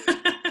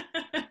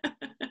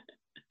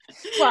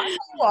 Well, you know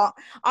what?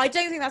 I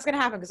don't think that's going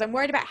to happen, because I'm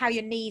worried about how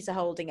your knees are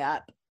holding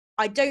up.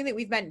 I don't think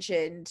we've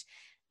mentioned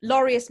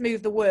Laureus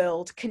Move the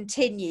World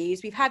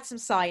continues. We've had some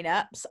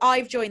sign-ups.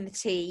 I've joined the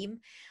team.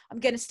 I'm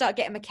going to start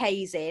getting my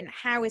Ks in.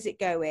 How is it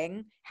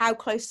going? How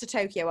close to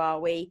Tokyo are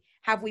we?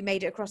 Have we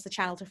made it across the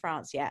Channel to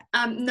France yet?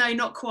 No,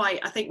 not quite.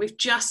 I think we've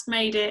just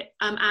made it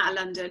out of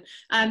London.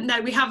 No,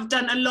 we have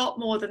done a lot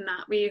more than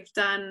that. We've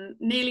done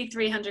nearly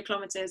 300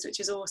 kilometres, which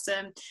is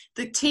awesome.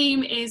 The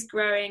team is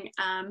growing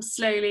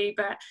slowly,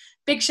 but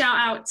big shout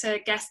out to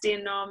Guesty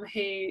and Nom,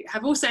 who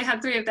have also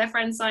had 3 of their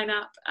friends sign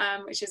up,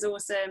 which is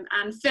awesome.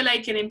 And Phil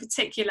Aiken in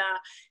particular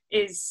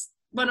is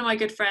one of my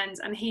good friends,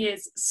 and he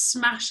is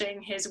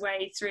smashing his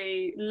way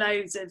through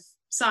loads of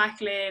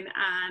cycling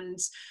and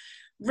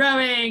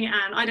rowing,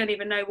 and I don't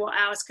even know what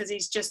else, because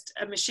he's just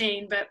a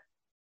machine. But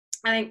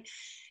I think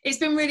it's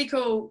been really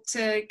cool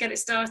to get it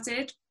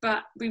started,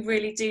 but we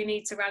really do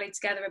need to rally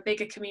together a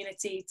bigger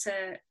community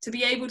to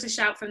be able to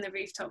shout from the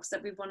rooftops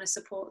that we want to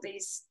support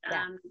these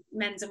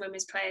men's and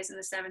women's players in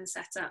the Seven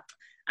setup,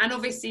 and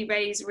obviously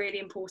raise really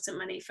important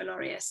money for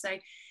Laureus. So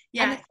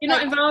yeah, if you're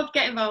not involved,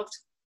 get involved.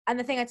 And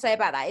the thing I'd say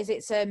about that is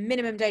it's a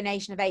minimum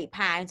donation of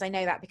 £8. I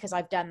know that because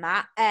I've done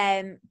that.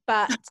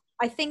 But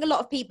I think a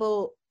lot of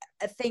people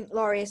think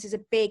Laureus is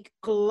a big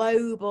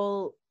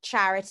global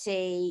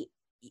charity.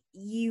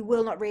 You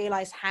will not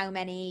realise how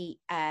many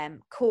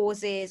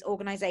causes,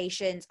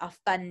 organisations are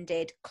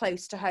funded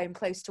close to home,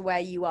 close to where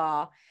you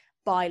are,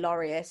 by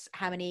Laureus,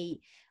 how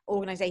many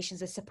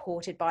organisations are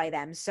supported by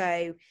them.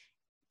 So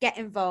get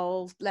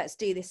involved. Let's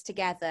do this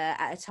together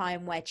at a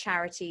time where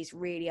charities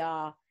really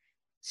are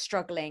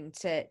struggling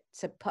to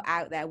put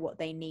out there what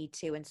they need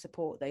to and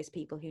support those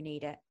people who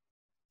need it.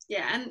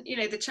 Yeah, and you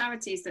know, the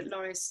charities that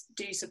Laureus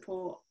do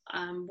support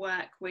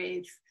work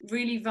with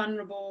really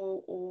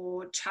vulnerable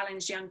or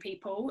challenged young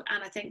people,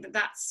 and I think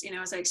that's, you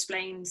know, as I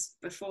explained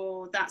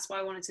before, that's why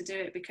I wanted to do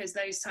it, because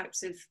those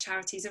types of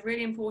charities are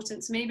really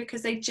important to me,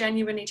 because they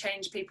genuinely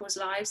change people's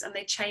lives and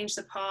they change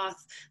the path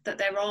that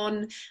they're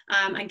on,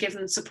 and give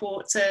them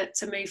support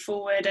to move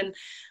forward. And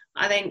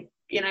I think,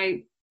 you know,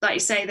 like you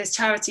say, there's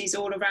charities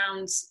all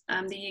around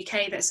the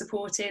UK that are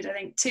supported. I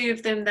think 2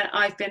 of them that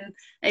I've been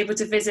able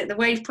to visit, the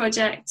Wave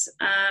Project,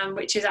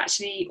 which is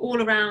actually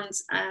all around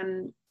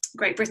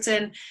Great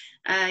Britain,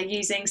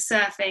 using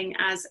surfing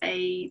as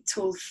a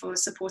tool for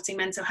supporting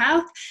mental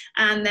health.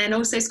 And then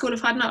also School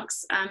of Hard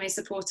Knocks is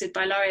supported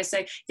by Laureus. So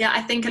yeah,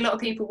 I think a lot of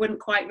people wouldn't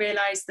quite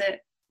realise that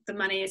the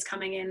money is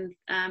coming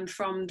in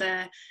from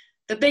the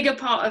bigger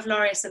part of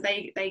Laureus that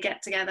they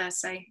get together.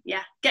 So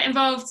yeah, get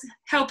involved,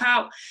 help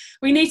out.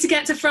 We need to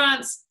get to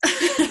France.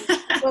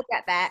 We'll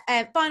get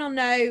there. Final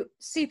note,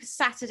 Super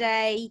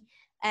Saturday.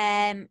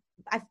 I've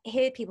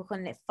heard people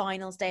calling it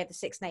finals day of the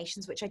Six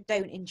Nations, which I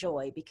don't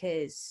enjoy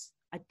because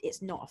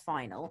it's not a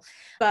final.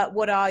 But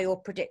what are your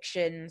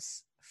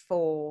predictions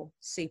for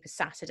Super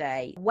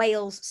Saturday?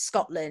 Wales,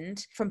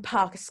 Scotland from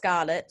Parker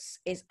Scarlets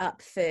is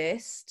up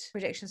first.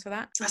 Predictions for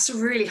that? That's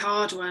a really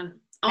hard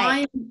one.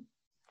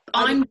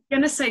 I'm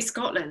going to say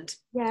Scotland.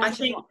 Yeah, I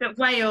think that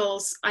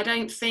Wales, I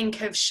don't think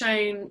have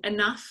shown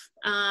enough.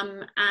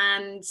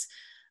 And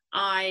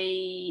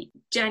I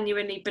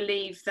genuinely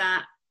believe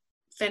that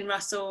Finn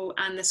Russell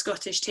and the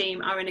Scottish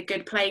team are in a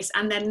good place,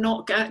 and they're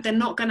not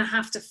going to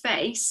have to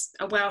face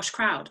a Welsh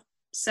crowd.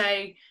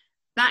 So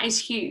that is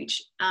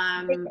huge.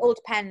 It all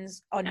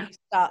depends on who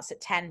starts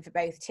at 10 for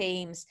both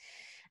teams.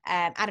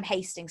 Adam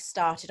Hastings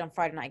started on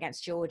Friday night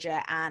against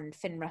Georgia, and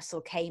Finn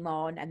Russell came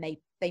on, and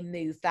they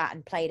moved that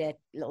and played a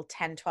little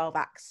 10-12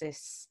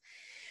 axis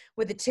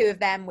with the two of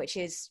them, which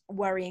is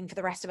worrying for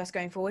the rest of us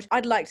going forward.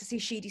 I'd like to see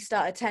Sheedy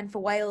start at 10 for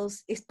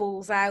Wales. If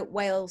ball's out,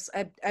 Wales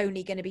are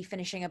only going to be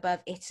finishing above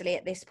Italy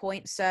at this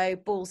point. So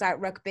ball's out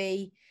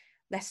rugby.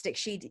 Let's stick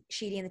Sheedy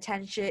in the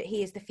 10 shirt.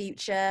 He is the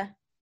future.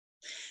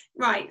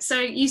 Right. So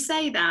you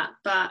say that,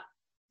 but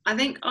I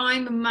think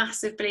I'm a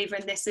massive believer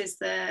in this is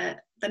the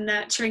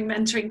nurturing,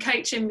 mentoring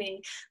coach in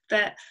me,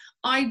 that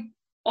I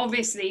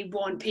obviously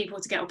want people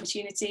to get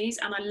opportunities,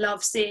 and I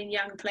love seeing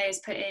young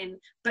players put in,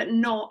 but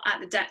not at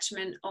the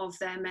detriment of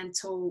their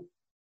mental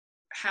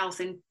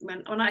health. And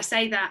when I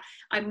say that,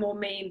 I more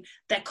mean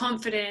their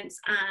confidence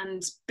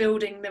and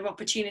building their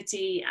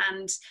opportunity.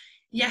 And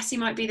yes, he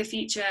might be the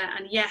future,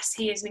 and yes,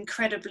 he is an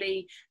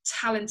incredibly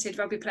talented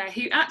rugby player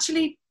who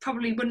actually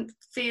probably wouldn't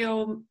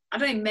feel, I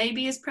don't know,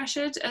 maybe as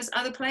pressured as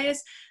other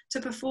players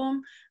to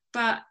perform,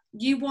 but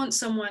you want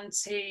someone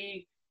to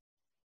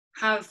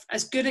have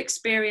as good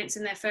experience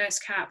in their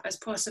first cap as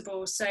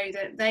possible, so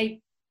that they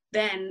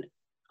then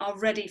are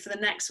ready for the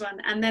next one,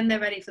 and then they're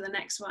ready for the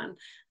next one.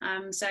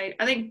 So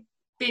I think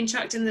being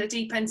chucked in the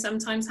deep end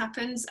sometimes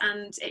happens,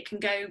 and it can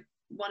go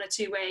one or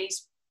two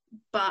ways.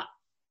 But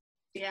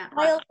yeah,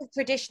 Wales has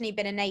traditionally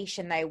been a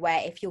nation, though,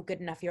 where if you're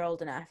good enough, you're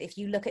old enough. If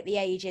you look at the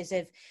ages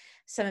of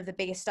some of the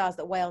biggest stars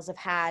that Wales have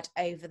had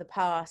over the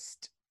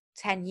past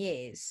 10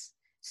 years,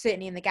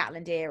 certainly in the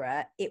Gatland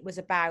era, it was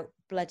about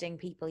blooding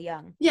people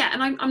young. Yeah,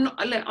 and I'm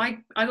not. Look,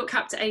 I got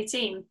capped at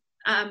 18,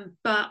 but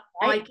right.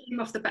 I came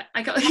off the bench.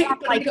 I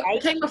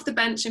came off the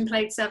bench and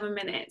played 7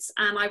 minutes,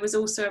 and I was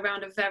also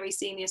around a very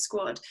senior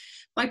squad.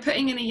 By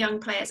putting in a young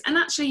players, and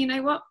actually, you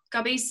know what,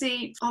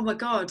 Garbisi, oh my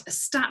God, a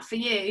stat for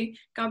you,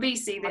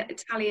 Garbisi, the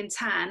Italian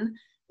 10,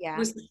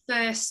 was the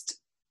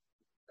first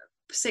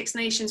Six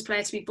Nations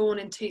player to be born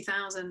in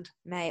 2000.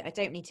 Mate, I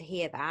don't need to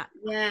hear that.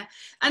 Yeah,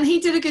 and he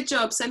did a good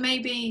job. So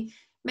maybe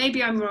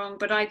I'm wrong,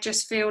 but I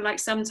just feel like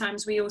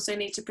sometimes we also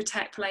need to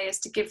protect players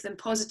to give them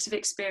positive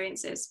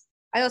experiences.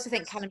 I also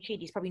think Callum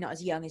Sheedy's probably not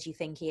as young as you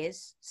think he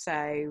is.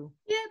 So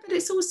yeah, but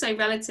it's also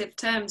relative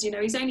terms. You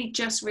know, he's only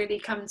just really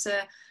come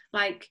to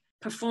like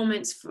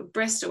performance for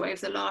Bristol over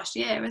the last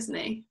year, isn't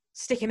he?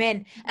 Stick him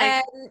in.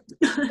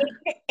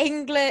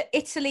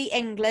 Italy,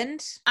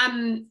 England.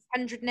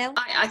 100-0.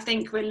 I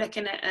think we're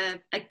looking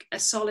at a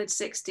solid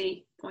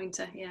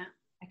 60-pointer. Yeah.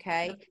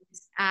 Okay.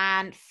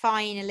 And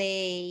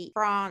finally,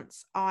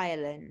 France,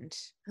 Ireland.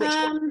 Which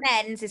in the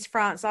men's is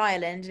France,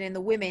 Ireland, and in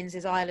the women's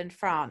is Ireland,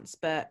 France.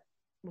 But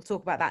we'll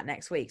talk about that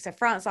next week. So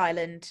France,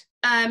 Ireland.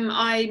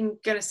 I'm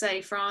gonna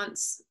say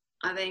France.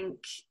 I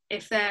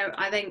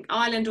think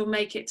Ireland will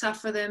make it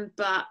tough for them,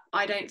 but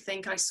I don't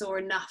think I saw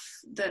enough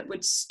that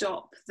would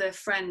stop the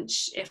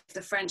French if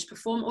the French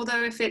perform.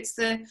 Although if it's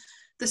the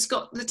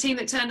team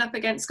that turned up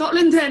against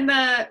Scotland, then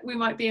we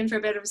might be in for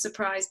a bit of a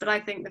surprise. But I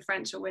think the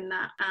French will win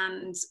that,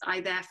 and I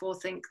therefore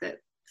think that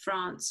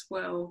France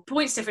will.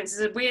 Points difference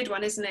is a weird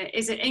one, isn't it?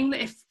 Is it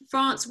England? If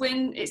France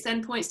win, it's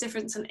then points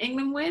difference and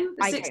England win?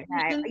 I don't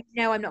know.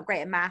 No, I'm not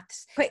great at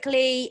maths.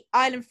 Quickly,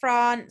 Ireland,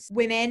 France,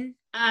 women.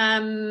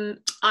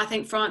 I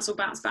think France will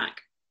bounce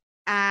back.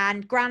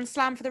 And Grand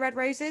Slam for the Red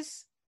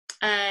Roses?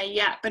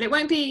 Yeah, but it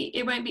won't be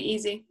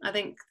easy. I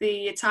think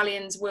the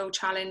Italians will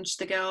challenge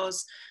the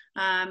girls.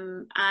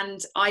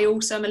 And I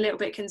also am a little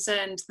bit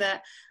concerned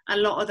that a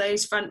lot of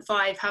those front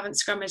five haven't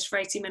scrummaged for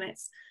 80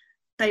 minutes.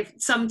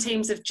 Some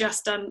teams have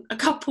just done a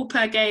couple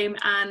per game,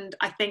 and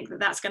I think that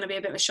that's going to be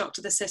a bit of a shock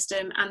to the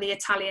system, and the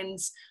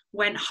Italians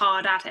went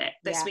hard at it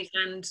this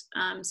weekend.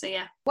 So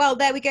yeah. Well,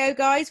 there we go,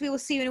 guys. We will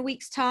see you in a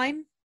week's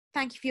time.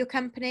 Thank you for your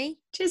company.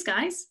 Cheers,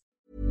 guys.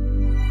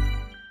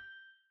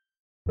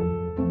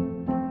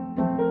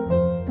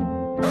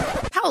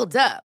 Hold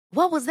up.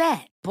 What was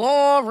that?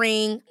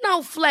 Boring.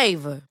 No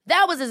flavor.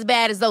 That was as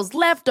bad as those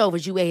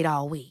leftovers you ate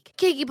all week.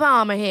 Keke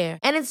Palmer here,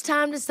 and it's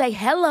time to say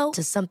hello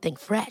to something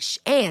fresh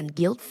and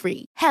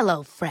guilt-free.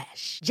 Hello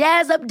Fresh.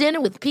 Jazz up dinner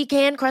with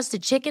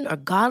pecan-crusted chicken or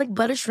garlic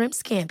butter shrimp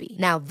scampi.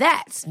 Now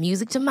that's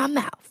music to my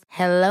mouth.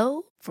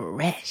 Hello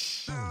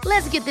Fresh.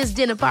 Let's get this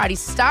dinner party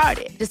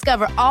started.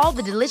 Discover all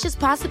the delicious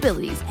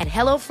possibilities at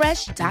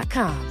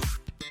HelloFresh.com.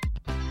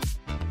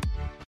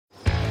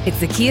 It's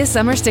the Kia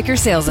Summer Sticker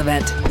Sales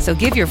Event, so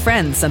give your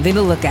friends something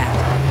to look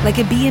at. Like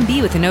a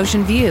B&B with an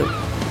ocean view,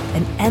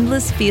 an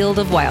endless field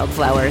of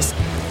wildflowers,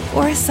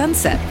 or a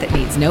sunset that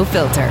needs no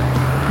filter.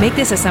 Make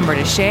this a summer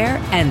to share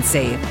and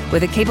save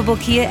with a capable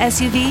Kia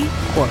SUV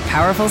or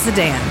powerful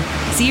sedan.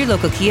 See your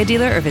local Kia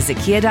dealer or visit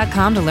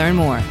kia.com to learn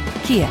more.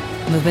 Kia,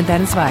 Movement that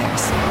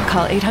inspires.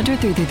 Call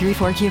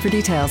 800-333-4KIA for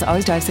details.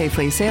 Always drive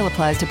safely. Sale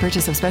applies to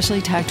purchase of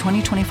specially tagged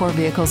 2024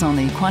 vehicles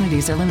only.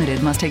 Quantities are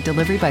limited. Must take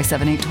delivery by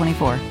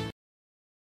 7/8/24.